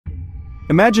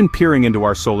Imagine peering into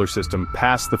our solar system,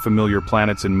 past the familiar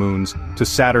planets and moons, to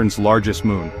Saturn's largest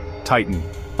moon, Titan.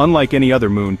 Unlike any other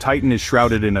moon, Titan is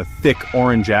shrouded in a thick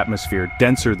orange atmosphere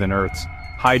denser than Earth's,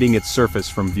 hiding its surface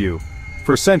from view.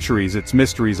 For centuries its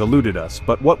mysteries eluded us,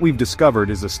 but what we've discovered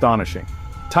is astonishing.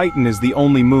 Titan is the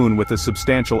only moon with a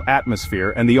substantial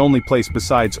atmosphere and the only place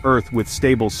besides Earth with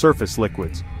stable surface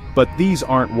liquids. But these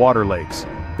aren't water lakes.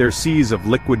 They're seas of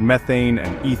liquid methane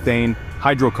and ethane,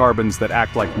 hydrocarbons that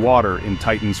act like water in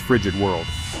Titan's frigid world.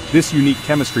 This unique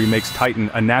chemistry makes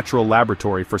Titan a natural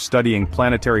laboratory for studying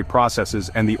planetary processes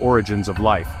and the origins of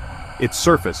life. Its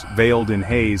surface, veiled in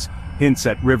haze, hints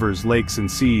at rivers, lakes and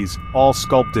seas, all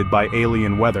sculpted by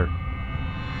alien weather.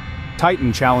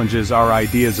 Titan challenges our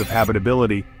ideas of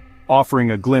habitability, offering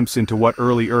a glimpse into what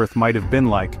early Earth might have been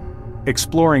like.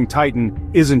 Exploring Titan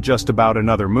isn't just about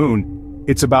another moon.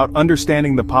 It's about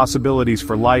understanding the possibilities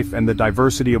for life and the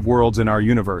diversity of worlds in our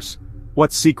universe.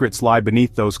 What secrets lie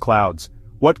beneath those clouds?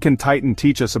 What can Titan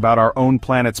teach us about our own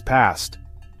planet's past?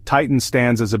 Titan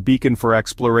stands as a beacon for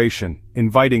exploration,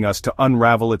 inviting us to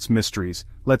unravel its mysteries.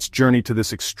 Let's journey to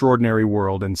this extraordinary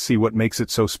world and see what makes it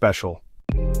so special.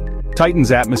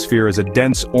 Titan's atmosphere is a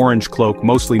dense orange cloak,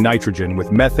 mostly nitrogen,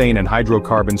 with methane and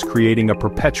hydrocarbons creating a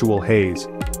perpetual haze.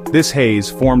 This haze,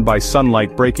 formed by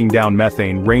sunlight breaking down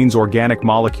methane, rains organic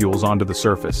molecules onto the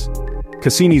surface.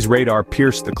 Cassini's radar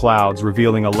pierced the clouds,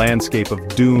 revealing a landscape of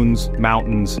dunes,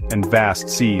 mountains, and vast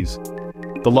seas.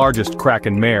 The largest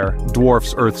Kraken Mare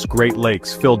dwarfs Earth's Great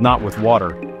Lakes, filled not with water,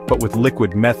 but with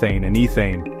liquid methane and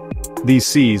ethane. These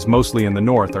seas, mostly in the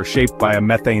north, are shaped by a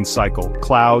methane cycle: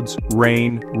 clouds,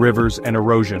 rain, rivers, and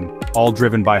erosion, all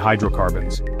driven by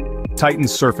hydrocarbons.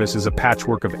 Titan's surface is a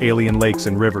patchwork of alien lakes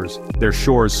and rivers, their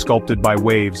shores sculpted by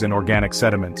waves and organic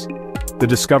sediments. The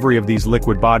discovery of these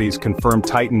liquid bodies confirmed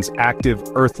Titan's active,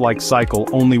 Earth-like cycle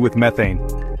only with methane.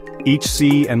 Each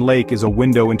sea and lake is a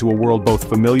window into a world both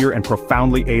familiar and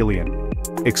profoundly alien.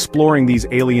 Exploring these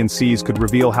alien seas could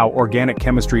reveal how organic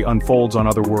chemistry unfolds on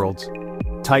other worlds.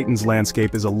 Titan's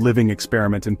landscape is a living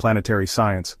experiment in planetary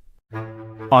science.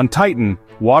 On Titan,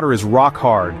 water is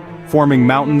rock-hard, forming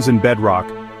mountains and bedrock,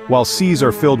 while seas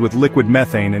are filled with liquid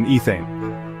methane and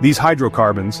ethane. These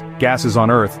hydrocarbons, gases on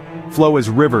Earth, flow as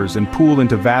rivers and pool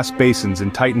into vast basins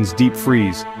in Titan's deep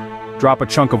freeze. Drop a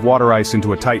chunk of water ice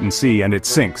into a Titan sea and it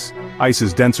sinks. Ice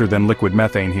is denser than liquid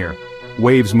methane here.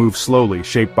 Waves move slowly,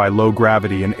 shaped by low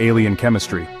gravity and alien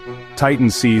chemistry. Titan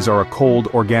seas are a cold,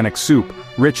 organic soup,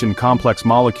 rich in complex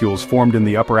molecules formed in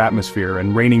the upper atmosphere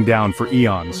and raining down for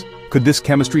eons. Could this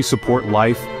chemistry support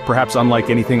life, perhaps unlike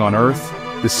anything on Earth?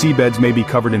 The seabeds may be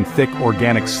covered in thick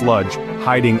organic sludge,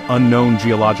 hiding unknown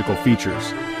geological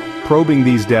features. Probing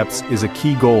these depths is a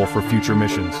key goal for future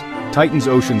missions. Titan's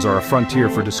oceans are a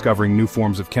frontier for discovering new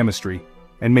forms of chemistry,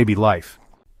 and maybe life.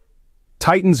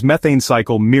 Titan's methane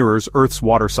cycle mirrors Earth's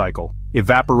water cycle: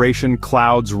 evaporation,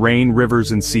 clouds, rain,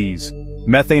 rivers, and seas.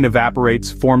 Methane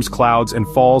evaporates, forms clouds, and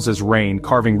falls as rain,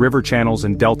 carving river channels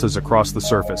and deltas across the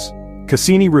surface.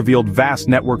 Cassini revealed vast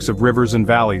networks of rivers and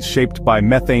valleys shaped by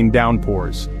methane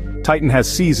downpours. Titan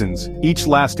has seasons, each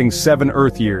lasting 7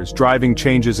 Earth years, driving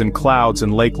changes in clouds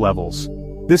and lake levels.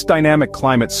 This dynamic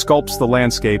climate sculpts the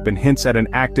landscape and hints at an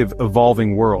active,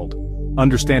 evolving world.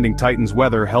 Understanding Titan's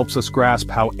weather helps us grasp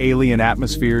how alien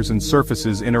atmospheres and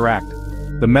surfaces interact.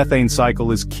 The methane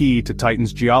cycle is key to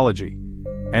Titan's geology,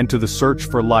 and to the search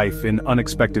for life in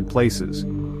unexpected places.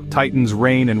 Titan's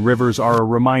rain and rivers are a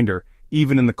reminder: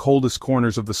 even in the coldest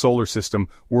corners of the solar system,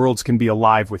 worlds can be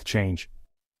alive with change.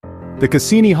 The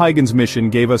Cassini-Huygens mission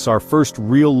gave us our first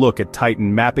real look at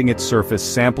Titan, mapping its surface,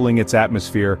 sampling its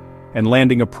atmosphere, and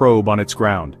landing a probe on its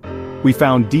ground. We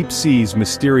found deep seas,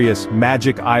 mysterious,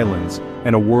 magic islands,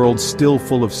 and a world still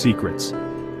full of secrets.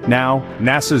 Now,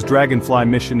 NASA's Dragonfly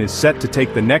mission is set to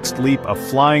take the next leap: a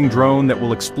flying drone that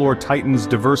will explore Titan's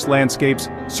diverse landscapes,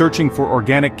 searching for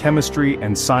organic chemistry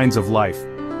and signs of life.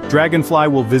 Dragonfly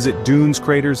will visit dunes,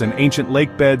 craters, and ancient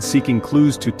lake beds, seeking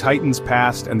clues to Titan's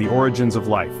past and the origins of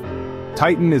life.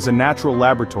 Titan is a natural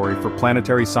laboratory for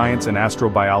planetary science and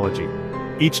astrobiology.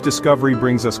 Each discovery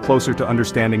brings us closer to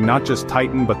understanding not just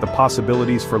Titan but the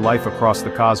possibilities for life across the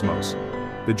cosmos.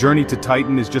 The journey to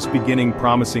Titan is just beginning,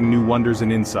 promising new wonders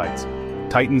and insights.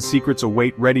 Titan's secrets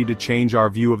await, ready to change our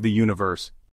view of the universe.